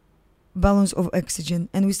 balloons of oxygen,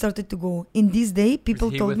 and we started to go. In this day, people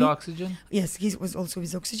Was he told with me, oxygen? yes, he was also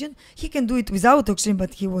with oxygen. He can do it without oxygen,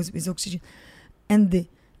 but he was with oxygen. And the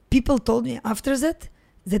people told me after that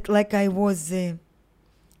I was.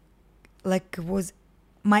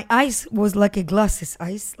 My eyes was like a glasses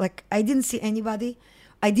eyes. Like, I didn't see anybody.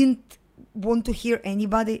 I didn't want to hear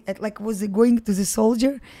anybody. Was going to the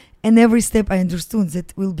soldier, And every step I understood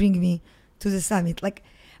that will bring me to the summit. Like,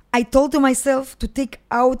 I told to myself to take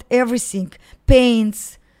out everything,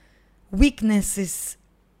 pains, weaknesses.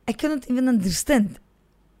 I cannot even understand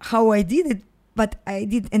how I did it, but I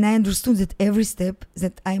did, and I understood that every step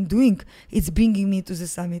that I'm doing, it's bringing me to the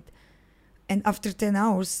summit. And after 10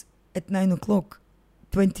 hours, at 9 o'clock,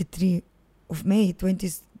 23 of May,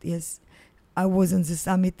 I was on the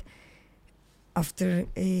summit. After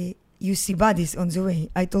you see bodies on the way.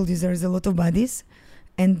 I told you there's a lot of bodies,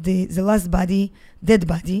 and the last body, dead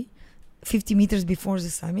body, 50 meters before the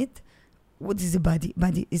summit. What is the body?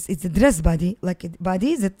 It's a dress body, like a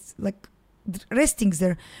body that's like resting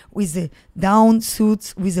there with the down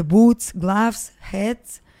suits, with the boots, gloves,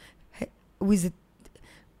 hats, with a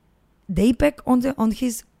day pack on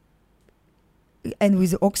his, and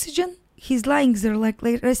with the oxygen. He's lying there like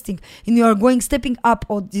resting, and you are stepping up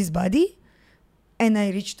on this body, and I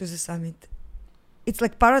reach to the summit. It's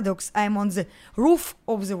like paradox. I'm on the roof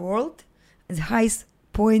of the world, the highest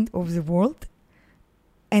point of the world,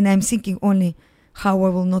 and I'm thinking only how I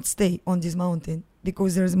will not stay on this mountain,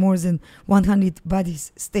 because there's more than 100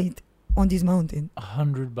 bodies stayed on this mountain.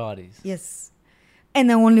 100 bodies. Yes.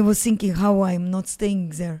 And I only was thinking how I'm not staying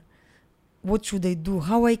there. What should I do?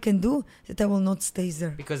 How I can do that I will not stay there?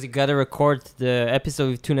 Because you gotta record the episode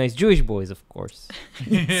with Two Nice Jewish Boys, of course. So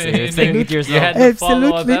you're saying it yourself. You had the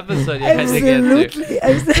follow-up episode you had to get to.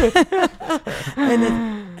 And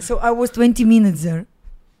then, so I was 20 minutes there.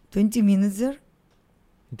 20 minutes there.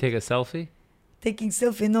 You take a selfie? Taking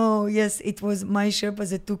selfie. No, yes, it was my Sherpa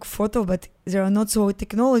that took photo, but there are not so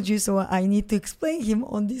technology, so I need to explain him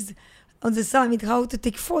on the summit how to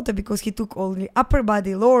take photo, because he took only upper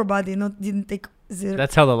body, lower body, didn't take the.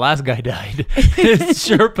 That's how the last guy died. His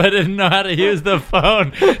Sherpa didn't know how to use the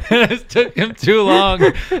phone. It took him too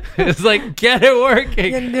long. It's like, get it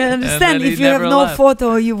working. You understand, if you have no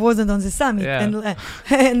photo, you wasn't on the summit. Yeah.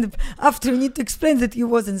 And after you need to explain that you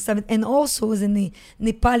was on the summit. And also the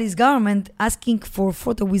Nepalese government asking for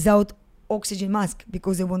photo without oxygen mask,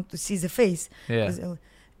 because they want to see the face. Yeah.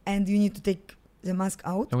 And you need to take the mask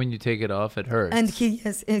out. And when you take it off, it hurts. And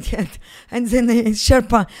and then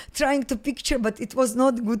Sherpa trying to picture, but it was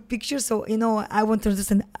not a good picture. So, I want to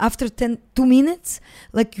understand, after 2 minutes,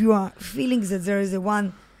 like you are feeling that there is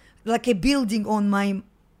like a building on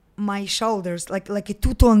my shoulders, like a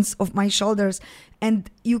 2 tons of my shoulders, and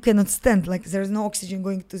you cannot stand, like there's no oxygen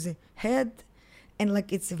going to the head, and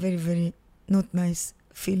like it's a very, very not nice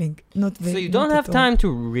feeling. Not very. So you don't have time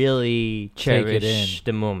to really cherish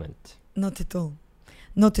the moment. Not at all.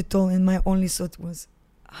 Not at all. And my only thought was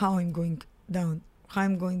how I'm going down. How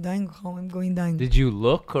I'm going down. Did you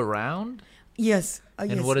look around? Yes.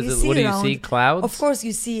 And yes. what is it? What do you see? Clouds? Of course,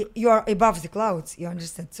 you are above the clouds. You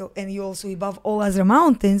understand? So, and you also above all other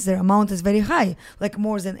mountains. There are mountains very high, like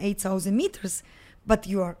more than 8,000 meters. But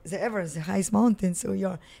you are the highest mountain. So you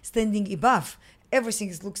are standing above.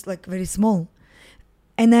 Everything looks like very small.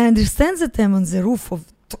 And I understand that I'm on the roof of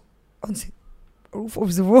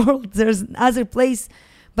the world. There's another place,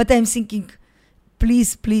 but I'm thinking,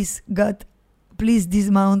 please, God, please, this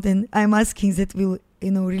mountain, I'm asking that will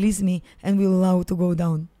release me and will allow to go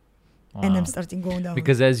down. Wow. And I'm starting going down,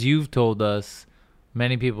 because as you've told us,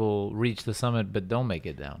 many people reach the summit but don't make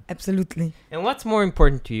it down. Absolutely. And what's more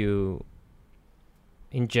important to you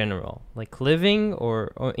in general, like living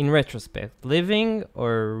or in retrospect, living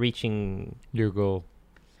or reaching your goal?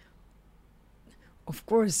 Of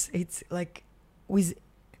course, it's like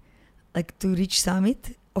to reach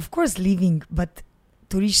summit, of course living, but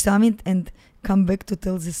to reach summit and come back to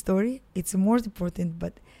tell the story, it's more important.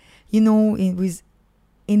 But in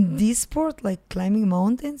this sport, like climbing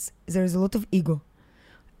mountains, there's a lot of ego,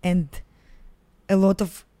 and a lot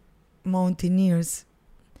of mountaineers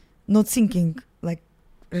not thinking like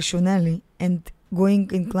rationally and going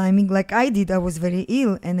and climbing like I did. I was very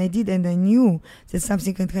ill, and I knew that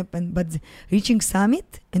something can happen, but reaching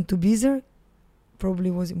summit and to be there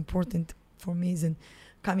probably was important for me than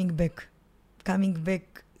coming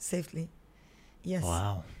back safely. Yes.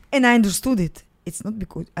 Wow. And I understood it. It's not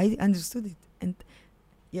because I understood it. And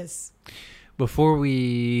yes. Before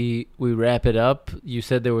we wrap it up, you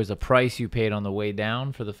said there was a price you paid on the way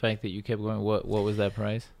down for the fact that you kept going. What was that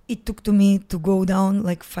price? It took to me to go down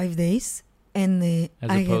like 5 days, and as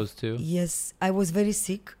opposed to? Yes, I was very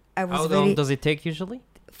sick. How long does it take usually?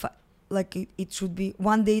 It should be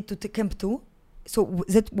 1 day to Camp 2. So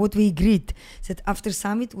that what we agreed, that after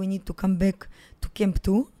summit we need to come back to Camp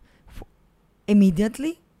 2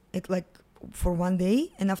 immediately, for 1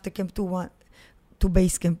 day, and after Camp 2 to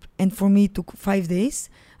base camp. And for me it took 5 days.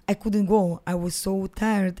 I couldn't go. I was so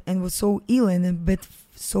tired and was so ill and in bed.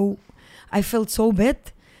 So I felt so bad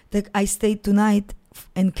Like I stayed tonight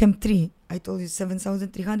in Camp 3. I told you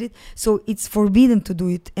 7,300. So it's forbidden to do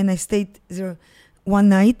it. And I stayed there one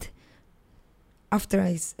night after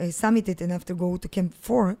I summited and after go to Camp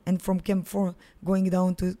 4. And from Camp 4 going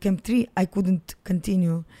down to Camp 3, I couldn't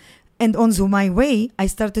continue. And on my way, I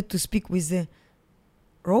started to speak with the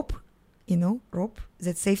rope,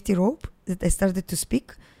 that safety rope that I started to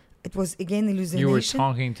speak. It was again hallucination. You were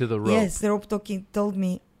talking to the rope. Yes, the rope told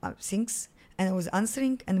me things, and I was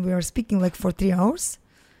answering, and we were speaking like for 3 hours.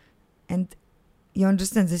 And you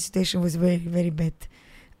understand, the situation was very, very bad.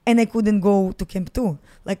 And I couldn't go to Camp 2.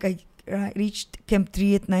 Like I reached Camp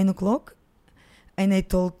 3 at 9 o'clock, and I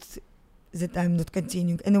told that I'm not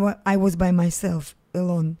continuing. And I was by myself,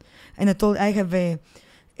 alone. And I told I have a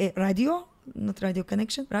radio, not radio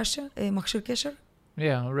connection, Russia, a מכשיר קשר.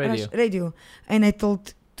 Yeah, radio. Radio. And I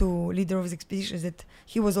told to leader of the expedition that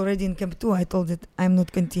he was already in Camp 2. I told that I'm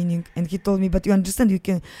not continuing. And he told me, but you understand,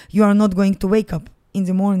 you are not going to wake up in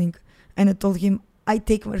the morning. And I told him, I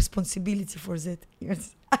take responsibility for that.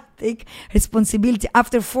 Yes, I take responsibility.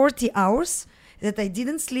 After 40 hours that I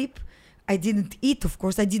didn't sleep, I didn't eat, of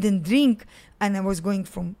course, I didn't drink, and I was going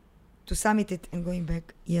to summit it and going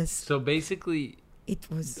back. Yes. So basically, it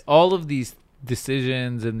was all of these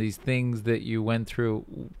decisions and these things that you went through,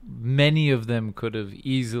 many of them could have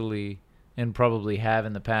easily and probably have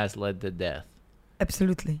in the past led to death.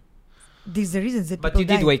 Absolutely. These are the reasons that But people you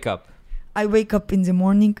did die. wake up. I wake up in the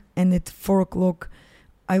morning, and at 4 o'clock,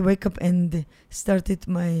 I wake up and started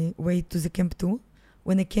my way to the Camp 2.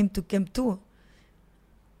 When I came to Camp 2,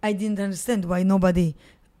 I didn't understand why nobody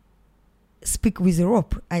speak with the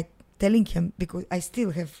rope. I telling him, because I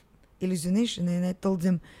still have hallucination, and I told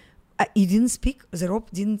them, you didn't speak, the rope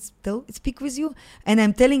didn't speak with you. And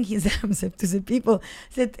I'm telling his to the people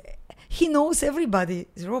that he knows everybody.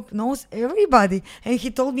 The rope knows everybody, and he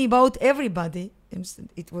told me about everybody.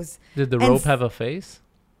 It was. Did the rope have a face?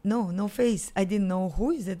 No face. I didn't know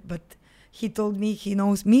who is it, but he told me he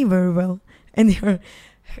knows me very well, and they were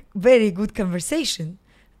very good conversation,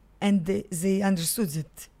 and they understood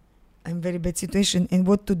that I'm very bad situation and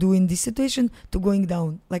what to do in this situation, to going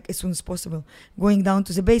down like as soon as possible, going down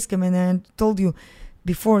to the base camp. And I told you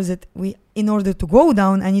before that in order to go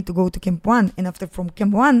down, I need to go to Camp 1, and after from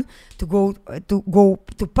Camp 1 to go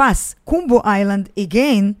to pass Kumbu Island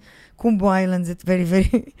again. Kumbu Island is very,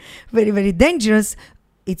 very, very, very dangerous.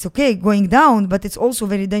 It's okay going down, but it's also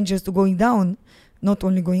very dangerous to going down. Not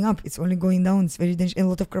only going up, it's only going down. It's very dangerous, and a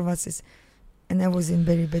lot of crevasses. And I was in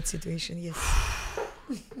very bad situation, yes.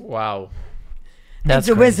 Wow. And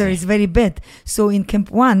the weather is very bad. So in Camp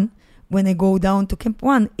 1, when I go down to Camp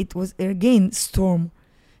 1, it was again storm.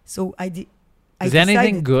 So I Is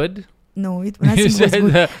anything good? No, nothing was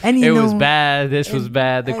good. And it was bad. This was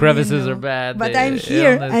bad. The crevices are bad. But I'm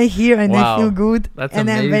here. I'm here, and Wow. I feel good. That's and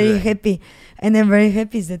amazing. I'm very happy. And I'm very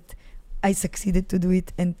happy that I succeeded to do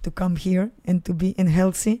it and to come here and to be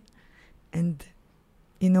healthy. And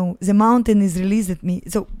the mountain is released at me.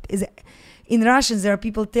 So in Russian, there are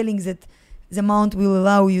people telling that the mount will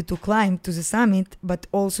allow you to climb to the summit, but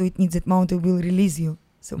also it means that mountain will release you.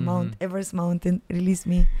 So Mount Everest mountain released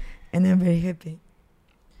me, and I'm very happy.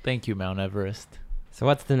 Thank you, Mount Everest. So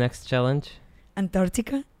what's the next challenge?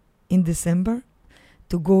 Antarctica in December,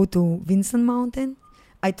 to go to Vinson Mountain.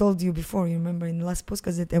 I told you before, you remember in the last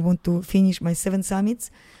podcast, that I want to finish my 7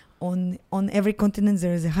 summits. On every continent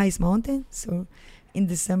there is a highest mountain. So in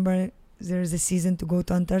December there is a season to go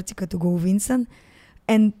to Antarctica, to go Vinson.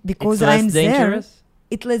 And because I'm there,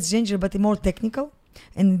 it's less dangerous, but more technical,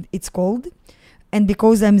 and it's cold. And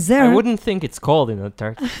because I'm there, I wouldn't think it's cold in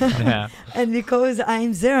Antarctica. Yeah. and because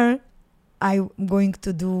I'm there, I'm going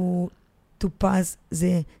to pass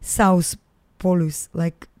the South Polus,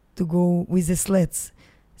 like to go with the sleds.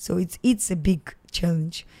 So it's a big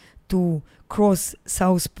challenge to cross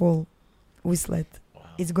South Pole with sled. Wow.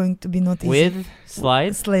 It's going to be not easy. With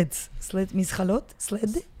slides? Sleds. Sled means halot,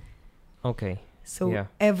 sled. Okay. So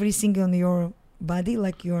everything on your body,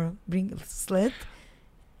 like your bring sled.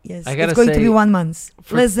 Yes, it's going to be 1 month.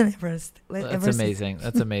 Less than Everest. That's amazing.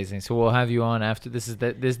 That's amazing. So we'll have you on after this.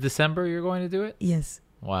 This December you're going to do it? Yes.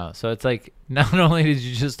 Wow. So it's like, not only did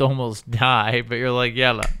you just almost die, but you're like,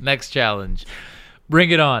 yalla, next challenge. Bring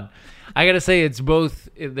it on. I got to say, it's both.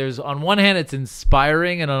 There's, on one hand, it's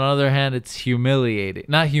inspiring, and on the other hand, it's humiliating.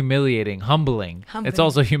 Not humiliating, humbling. It's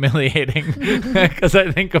also humiliating because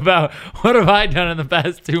I think about, what have I done in the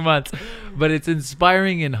past 2 months? But it's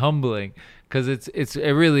inspiring and humbling. Because it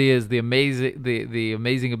really is the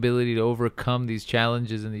amazing ability to overcome these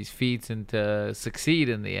challenges and these feats and to succeed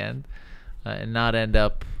in the end, and not end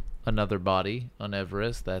up another body on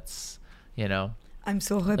Everest. That's I'm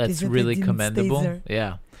so happy That's that really I didn't commendable. Stay there.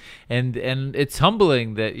 Yeah. And it's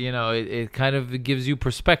humbling that, you know, it kind of gives you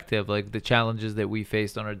perspective, like the challenges that we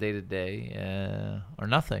faced on our day-to-day are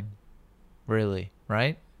nothing, really,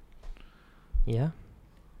 right? Yeah.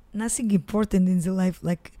 Nothing important in the life,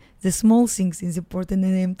 like the small things is important.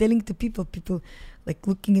 And I'm telling to people like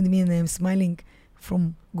looking at me and I'm smiling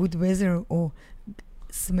from good weather or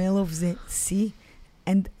smell of the sea.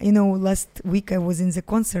 And, you know, last week I was in the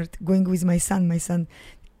concert going with my son,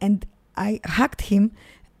 and I hugged him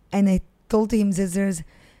and I told him that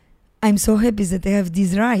I'm so happy that I have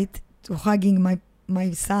this right to hugging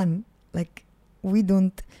my son. Like, we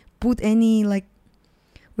don't put any, like,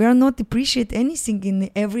 we are not appreciate anything in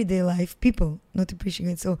the everyday life. People not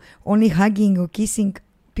appreciate. So only hugging or kissing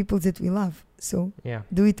people that we love. So Yeah.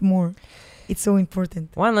 do it more. It's so important.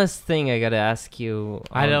 One last thing I gotta ask you.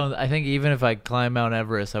 I think even if I climb Mount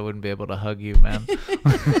Everest, I wouldn't be able to hug you, man.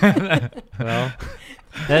 Well,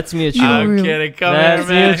 that's mutual. I'm kidding. Come That's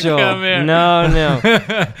here, man. mutual. Come here. No.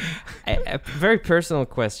 A very personal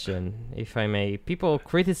question, if I may. People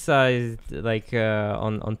criticized, like,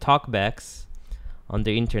 on talkbacks on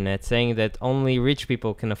the internet, saying that only rich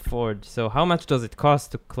people can afford. So how much does it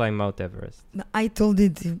cost to climb Mount Everest? I told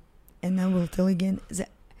it, and I will tell again. The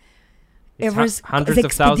It's Everest, hundreds the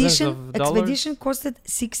of thousands of dollars? expedition costed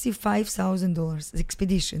 $65,000. The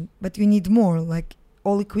expedition, but you need more. Like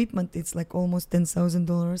all equipment, it's like almost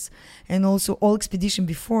 $10,000, and also all expedition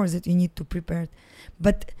before that you need to prepare.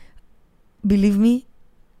 But believe me,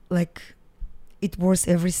 like it worth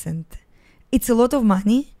every cent. It's a lot of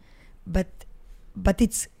money, but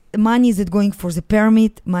it's money that going for the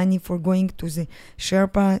permit, money for going to the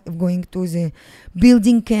Sherpa, going to the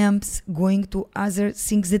building camps, going to other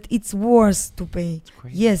things that it's worth to pay.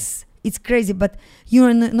 Yes, it's crazy, but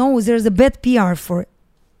you know there's a bad PR for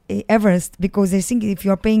Everest, because they think if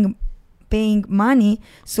you are paying money,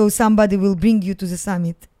 so somebody will bring you to the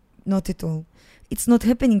summit. Not at all. It's not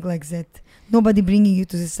happening like that. Nobody bringing you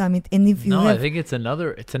to the summit. And if you I think it's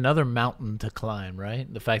another mountain to climb,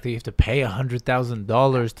 right? The fact that you have to pay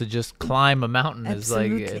 $100,000 to just climb a mountain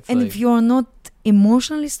absolutely. is like, and if you are not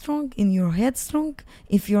emotionally strong, in your head strong,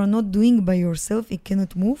 if you are not doing by yourself, you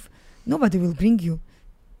cannot move, nobody will bring you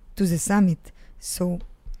to the summit. So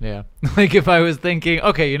yeah. Like if I was thinking,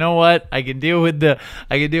 okay, you know what? I can deal with the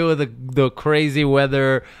crazy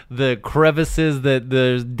weather, the crevices, the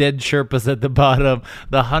dead Sherpas at the bottom,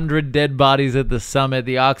 the 100 dead bodies at the summit,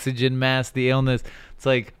 the oxygen mask, the illness. It's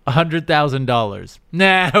like $100,000.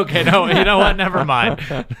 Nah, okay, no, you know what? Never mind.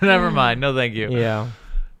 Never mind. No, thank you. Yeah.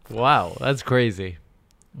 Wow, that's crazy.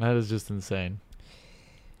 That is just insane.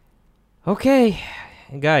 Okay,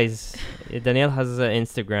 guys, Daniel has an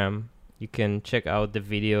Instagram. You can check out the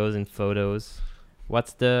videos and photos.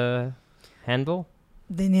 What's the handle?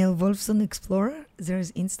 Danielle Wolfson Explorer.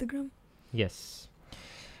 There's Instagram. Yes.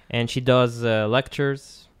 And she does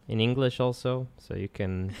lectures in English also, so you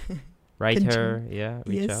can write Can her,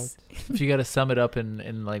 reach Yes. out. If you got to sum it up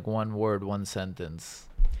in like one word, one sentence,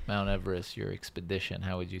 Mount Everest, your expedition,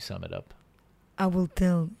 how would you sum it up? I will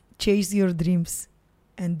tell, chase your dreams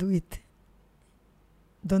and do it.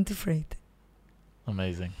 Don't afraid.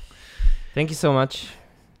 Amazing. Thank you so much.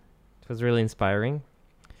 It was really inspiring.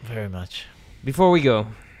 Very much. Before we go,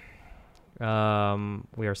 we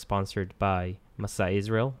are sponsored by Masai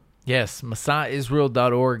Israel. Yes,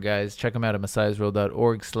 MasaiIsrael.org, guys. Check them out at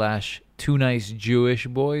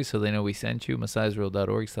MasaiIsrael.org/2niceJewishBoys, so they know we sent you.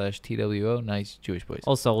 MasaiIsrael.org/TWO, Nice Jewish Boys.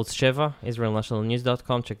 Also, Oz Sheva,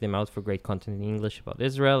 IsraelNationalNews.com. Check them out for great content in English about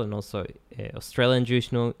Israel, and also Australian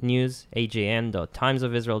Jewish News,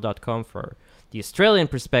 AJN.timesofisrael.com for the Australian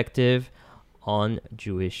perspective on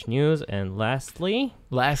Jewish news. And lastly,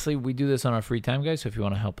 we do this on our free time, guys, so if you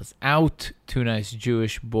want to help us out, Two Nice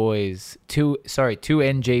Jewish Boys,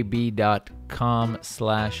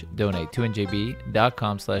 2njb.com/donate,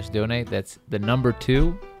 2njb.com/donate. That's the number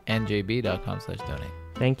 2, njb.com/donate.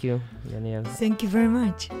 thank you, Daniel. Thank you very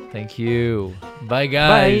much. Thank you. Bye,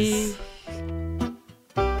 guys. Bye.